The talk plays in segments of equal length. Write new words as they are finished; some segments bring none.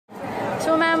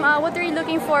So ma'am, what are you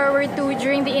looking forward to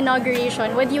during the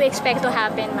inauguration? What do you expect to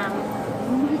happen, ma'am?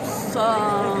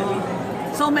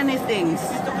 So many things.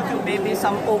 Maybe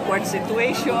some awkward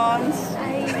situations.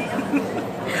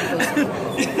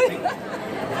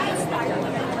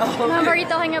 Ma'am, are you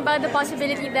talking about the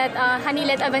possibility that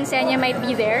Hanilet Avancenia might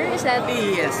be there? Is that?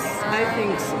 Yes, I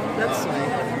think so. That's why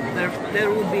there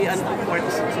will be an awkward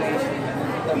situation.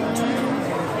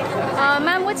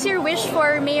 Ma'am, what's your wish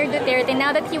for Mayor Duterte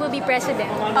now that he will be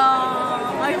president?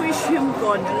 I wish him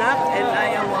good luck, and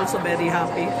I am also very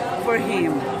happy for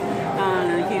him.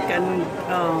 He can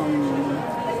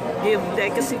give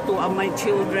legacy to my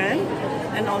children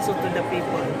and also to the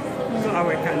people, to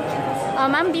our country.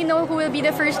 Ma'am, do you know who will be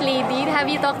the first lady? Have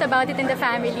you talked about it in the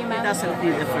family, ma'am? It doesn't be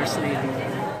the first lady.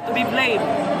 To be blamed.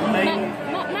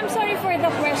 Ma'am, sorry for the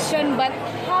question, but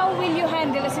how will you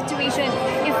handle a situation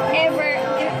if ever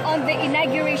on the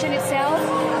inauguration itself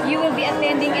you will be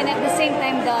attending and at the same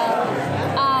time the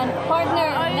partner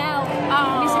now,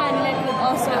 Ms. Hanilet, would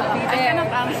also be there? I cannot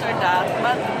answer that,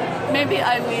 but maybe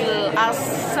I will ask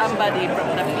somebody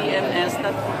from the PMS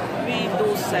that we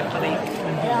do separate.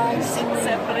 Sit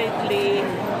separately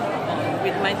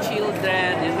with my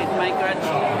children and with my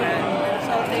grandchildren.